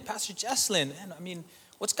on in it. Pastor Jesselyn, man, I mean,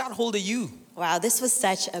 what's got hold of you? Wow, this was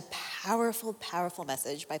such a powerful, powerful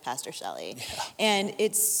message by Pastor Shelley. And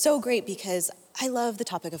it's so great because I love the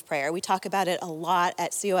topic of prayer. We talk about it a lot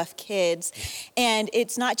at COF Kids. And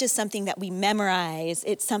it's not just something that we memorize,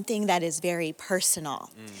 it's something that is very personal.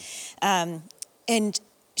 And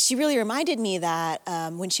she really reminded me that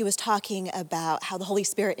when she was talking about how the Holy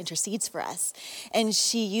Spirit intercedes for us. And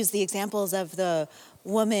she used the examples of the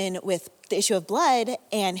woman with the issue of blood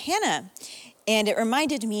and Hannah. And it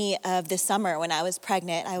reminded me of this summer when I was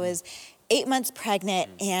pregnant. I was 8 months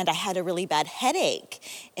pregnant and I had a really bad headache.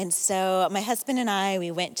 And so my husband and I,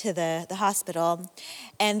 we went to the hospital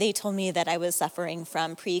and they told me that I was suffering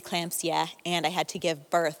from preeclampsia and I had to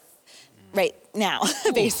give birth right now,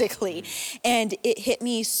 basically. And it hit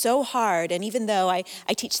me so hard. And even though I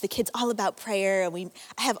teach the kids all about prayer and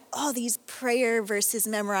I have all these prayer verses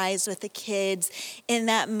memorized with the kids, in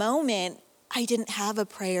that moment, I didn't have a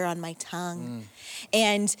prayer on my tongue.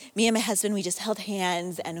 And me and my husband, we just held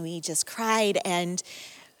hands and we just cried and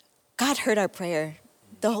God heard our prayer.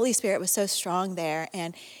 The Holy Spirit was so strong there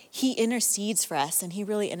and he intercedes for us and he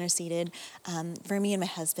really interceded for me and my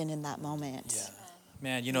husband in that moment.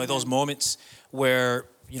 Man, those moments where,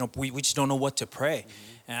 we just don't know what to pray.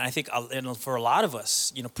 And I think for a lot of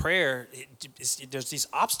us, prayer, there's these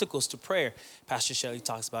obstacles to prayer. Pastor Shelley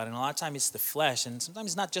talks about it. And a lot of times it's the flesh. And sometimes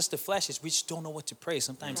it's not just the flesh. It's we just don't know what to pray.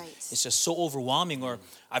 Sometimes it's just so overwhelming, or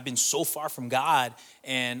I've been so far from God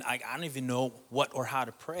and I don't even know what or how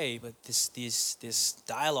to pray. But this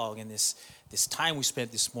dialogue and this time we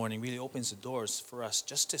spent this morning really opens the doors for us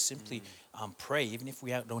just to simply pray, even if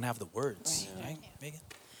we don't have the words. Right, Megan?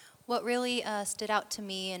 What really stood out to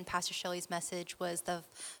me in Pastor Shelley's message was the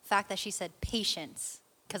fact that she said patience,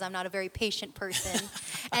 because I'm not a very patient person.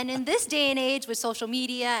 And in this day and age with social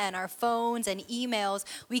media and our phones and emails,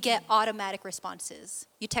 we get automatic responses.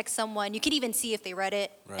 You text someone, you can even see if they read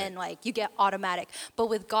it, and you get automatic. But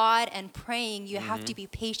with God and praying, you have to be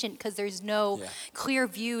patient, because there's no clear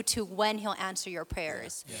view to when he'll answer your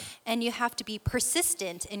prayers. And you have to be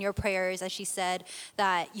persistent in your prayers, as she said,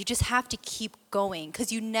 that you just have to keep going,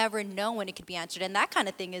 because you never know when it could be answered. And that kind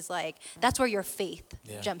of thing is that's where your faith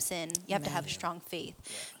jumps in. You have to have a strong faith,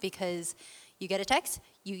 because you get a text,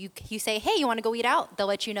 you say, hey, you want to go eat out? They'll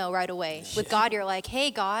let you know right away. With God, you're like,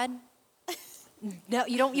 hey, God. No,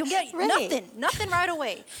 you'll get nothing right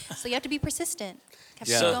away. So you have to be persistent.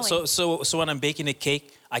 So when I'm baking a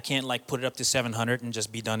cake, I can't put it up to 700 and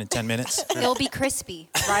just be done in 10 minutes. It'll be crispy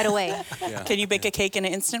right away. Can you bake a cake in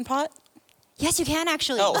an Instant Pot? Yes, you can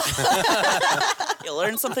actually. You'll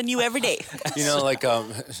learn something new every day.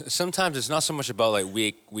 Sometimes it's not so much about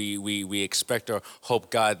we expect or hope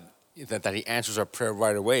God that he answers our prayer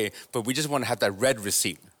right away, but we just want to have that red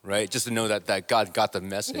receipt, right? Just to know that God got the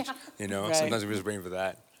message. Sometimes we're just waiting for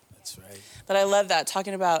that. That's right. But I love that,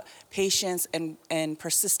 talking about patience and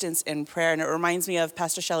persistence in prayer. And it reminds me of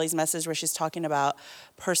Pastor Shelley's message where she's talking about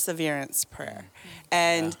perseverance prayer.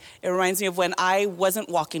 And it reminds me of when I wasn't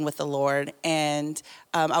walking with the Lord, and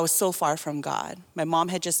I was so far from God. My mom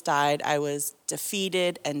had just died. I was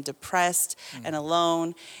defeated and depressed and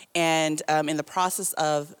alone. And in the process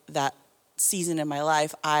of that season in my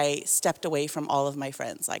life, I stepped away from all of my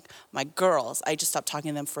friends, my girls. I just stopped talking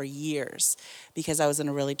to them for years because I was in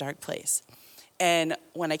a really dark place. And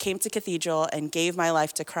when I came to Cathedral and gave my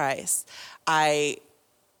life to Christ, I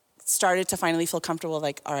started to finally feel comfortable,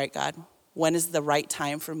 all right, God, when is the right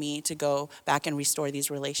time for me to go back and restore these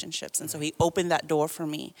relationships? And so he opened that door for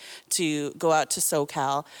me to go out to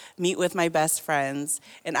SoCal, meet with my best friends.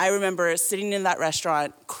 And I remember sitting in that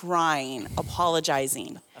restaurant crying,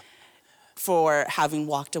 apologizing for having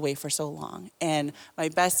walked away for so long. And my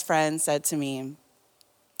best friend said to me,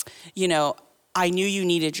 I knew you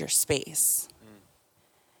needed your space.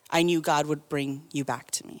 I knew God would bring you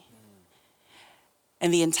back to me.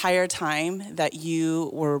 And the entire time that you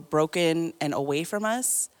were broken and away from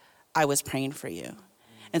us, I was praying for you.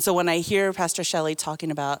 And so when I hear Pastor Shelley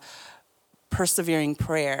talking about persevering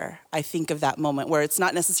prayer, I think of that moment where it's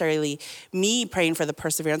not necessarily me praying for the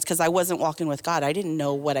perseverance, because I wasn't walking with God. I didn't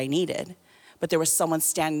know what I needed. But there was someone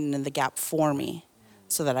standing in the gap for me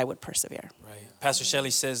so that I would persevere. Right. Pastor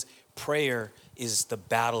Shelley says prayer is the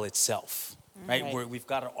battle itself, right? Where we've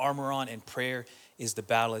got our armor on, and prayer is the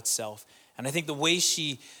battle itself. And I think the way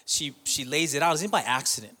she lays it out isn't by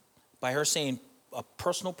accident, by her saying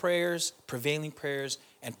personal prayers, prevailing prayers,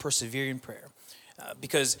 and persevering prayer.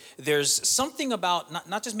 Because there's something about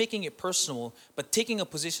not just making it personal, but taking a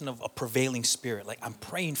position of a prevailing spirit. I'm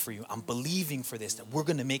praying for you. I'm believing for this, that we're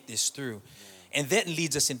going to make this through. And that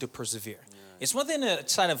leads us into persevere. It's one thing to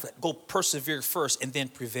kind of go persevere first and then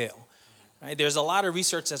prevail. Right? There's a lot of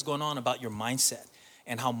research that's going on about your mindset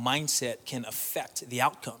and how mindset can affect the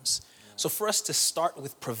outcomes. So for us to start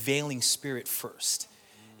with prevailing spirit first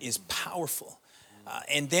is powerful.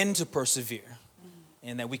 And then to persevere.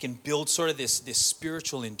 And that we can build sort of this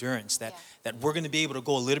spiritual endurance that we're going to be able to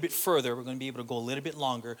go a little bit further. We're going to be able to go a little bit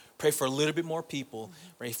longer, pray for a little bit more people,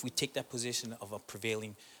 right? If we take that position of a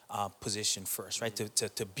prevailing position first, right?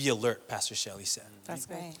 To be alert, Pastor Shelley said. That's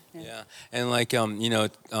great. Yeah, and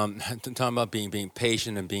talking about being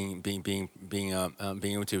patient and being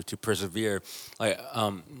able to persevere. I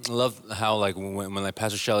love how when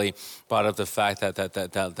Pastor Shelley brought up the fact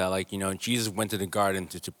that Jesus went to the garden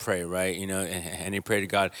to pray, right? And he prayed to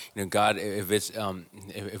God, God, if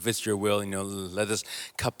it's your will, let this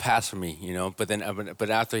cup pass from me, But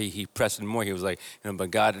after he pressed it more, he was like,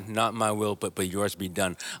 but God, not my will, but yours be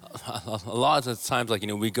done. A lot of times,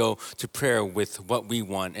 we go to prayer with what we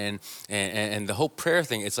want, and the whole prayer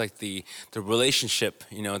thing, it's like the relationship,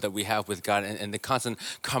 that we have with God, and the constant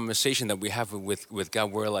conversation that we have with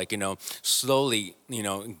God, where slowly,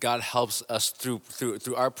 God helps us through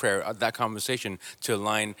our prayer, that conversation, to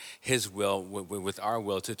align His will with our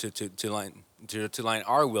will, to to line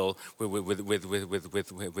our will with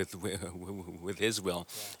His will,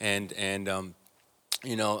 and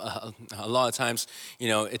you know, a lot of times, you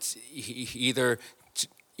know, it's either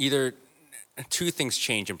two things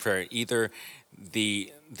change in prayer: either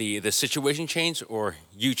the situation change or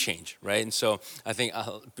you change, right? And so I think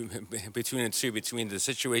between the two, between the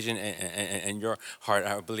situation and your heart,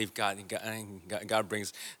 I believe God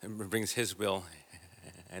brings His will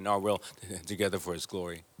and our will together for His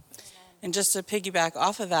glory. And just to piggyback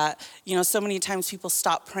off of that, you know, so many times people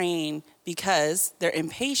stop praying because they're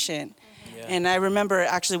impatient. Yeah. And I remember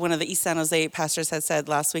actually one of the East San Jose pastors had said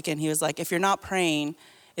last weekend, he was like, if you're not praying,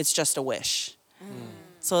 it's just a wish.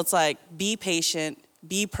 So it's like, be patient,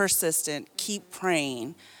 be persistent, keep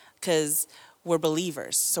praying, because we're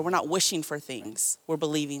believers. So we're not wishing for things. We're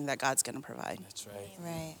believing that God's going to provide. That's right.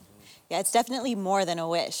 Right. Yeah, it's definitely more than a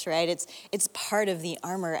wish, right? It's part of the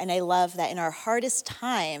armor. And I love that in our hardest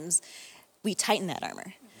times, we tighten that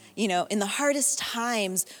armor. You know, in the hardest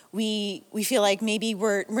times, we feel like maybe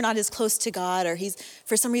we're not as close to God, or He's,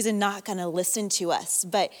 for some reason, not going to listen to us.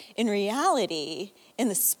 But in reality, in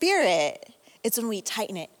the Spirit, it's when we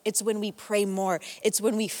tighten it. It's when we pray more. It's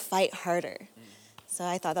when we fight harder. So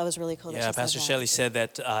I thought that was really cool. Yeah, Pastor Shelley said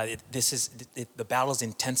that the battle's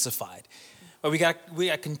intensified. But we got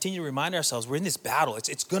to continue to remind ourselves we're in this battle.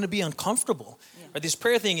 It's going to be uncomfortable. Yeah. Right? This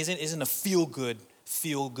prayer thing isn't a feel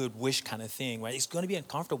good wish kind of thing, right? It's going to be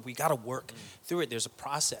uncomfortable. We got to work through it. There's a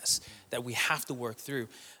process that we have to work through.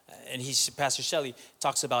 And Pastor Shelley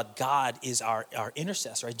talks about God is our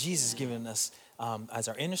intercessor, right? Jesus is giving us as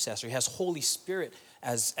our intercessor. He has Holy Spirit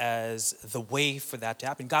as the way for that to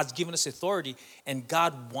happen. God's given us authority, and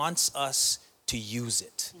God wants us to use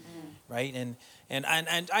it, right? And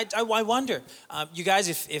I wonder, you guys,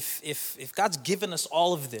 if God's given us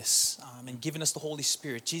all of this and given us the Holy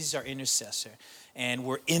Spirit, Jesus our intercessor, and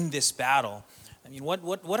we're in this battle, I mean,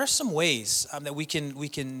 what are some ways that we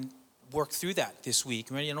can work through that this week?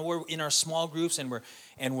 Right? You know, we're in our small groups and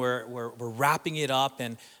we're wrapping it up,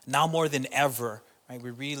 and now more than ever, right?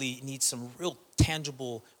 We really need some real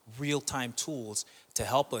tangible, real-time tools to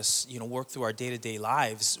help us, you know, work through our day-to-day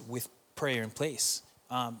lives with prayer in place.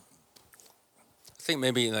 I think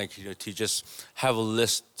maybe like, you know, to just have a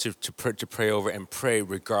list to pray over and pray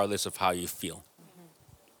regardless of how you feel.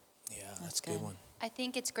 Yeah, that's a good one. I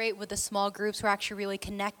think it's great with the small groups. We're actually really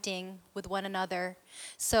connecting with one another.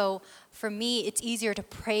 So for me, it's easier to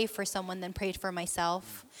pray for someone than pray for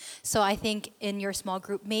myself. So I think in your small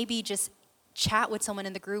group, maybe just chat with someone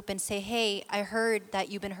in the group and say, hey, I heard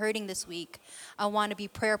that you've been hurting this week. I want to be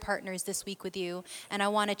prayer partners this week with you. And I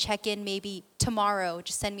want to check in maybe tomorrow.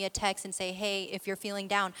 Just send me a text and say, hey, if you're feeling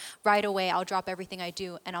down, right away, I'll drop everything I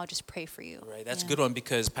do and I'll just pray for you. Right, that's a good one,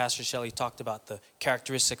 because Pastor Shelley talked about the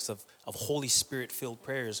characteristics of Holy Spirit-filled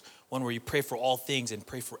prayers, one where you pray for all things and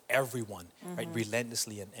pray for everyone, right,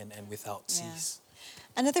 relentlessly and without cease.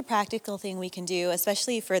 Another practical thing we can do,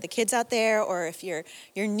 especially for the kids out there, or if you're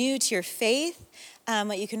new to your faith,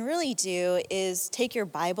 what you can really do is take your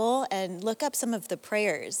Bible and look up some of the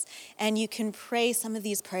prayers. And you can pray some of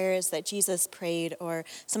these prayers that Jesus prayed or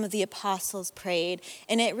some of the apostles prayed.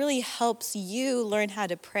 And it really helps you learn how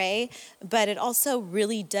to pray, but it also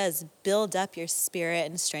really does build up your spirit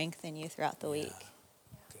and strengthen you throughout the week.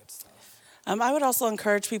 I would also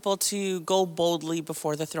encourage people to go boldly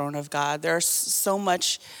before the throne of God. There's so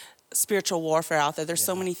much spiritual warfare out there. There's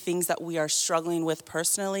so many things that we are struggling with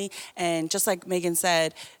personally. And just like Megan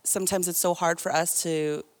said, sometimes it's so hard for us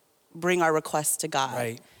to bring our requests to God.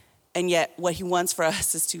 Right. And yet what He wants for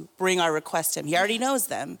us is to bring our requests to Him. He already knows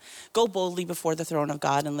them. Go boldly before the throne of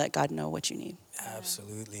God and let God know what you need.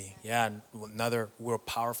 Absolutely. Yeah, and another real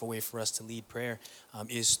powerful way for us to lead prayer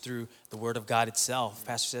is through the Word of God itself.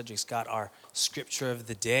 Pastor Cedric's got our scripture of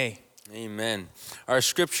the day. Amen. Our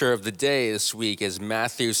scripture of the day this week is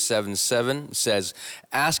Matthew 7:7. It says,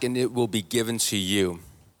 ask and it will be given to you.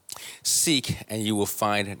 Seek and you will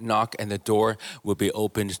find. Knock and the door will be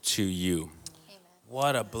opened to you.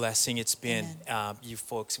 What a blessing it's been, you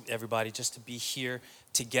folks, everybody, just to be here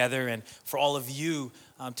together, and for all of you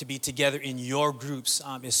to be together in your groups,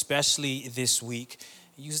 especially this week.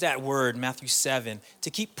 Use that word, Matthew 7, to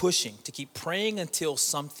keep pushing, to keep praying until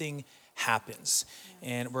something happens.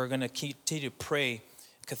 And we're going to continue to pray,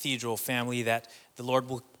 Cathedral family, that the Lord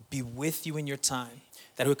will be with you in your time,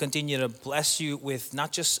 that He'll continue to bless you with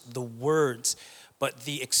not just the words, but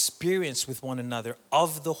the experience with one another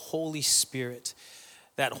of the Holy Spirit.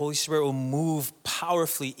 That Holy Spirit will move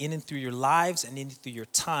powerfully in and through your lives and in and through your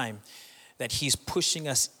time. That He's pushing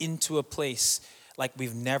us into a place like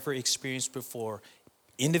we've never experienced before,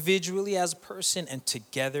 individually as a person and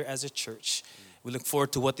together as a church. We look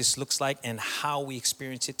forward to what this looks like and how we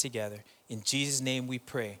experience it together. In Jesus' name we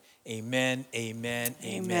pray. Amen, amen,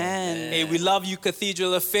 amen. Amen. Hey, we love you,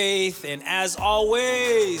 Cathedral of Faith. And as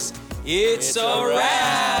always, it's a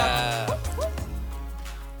wrap.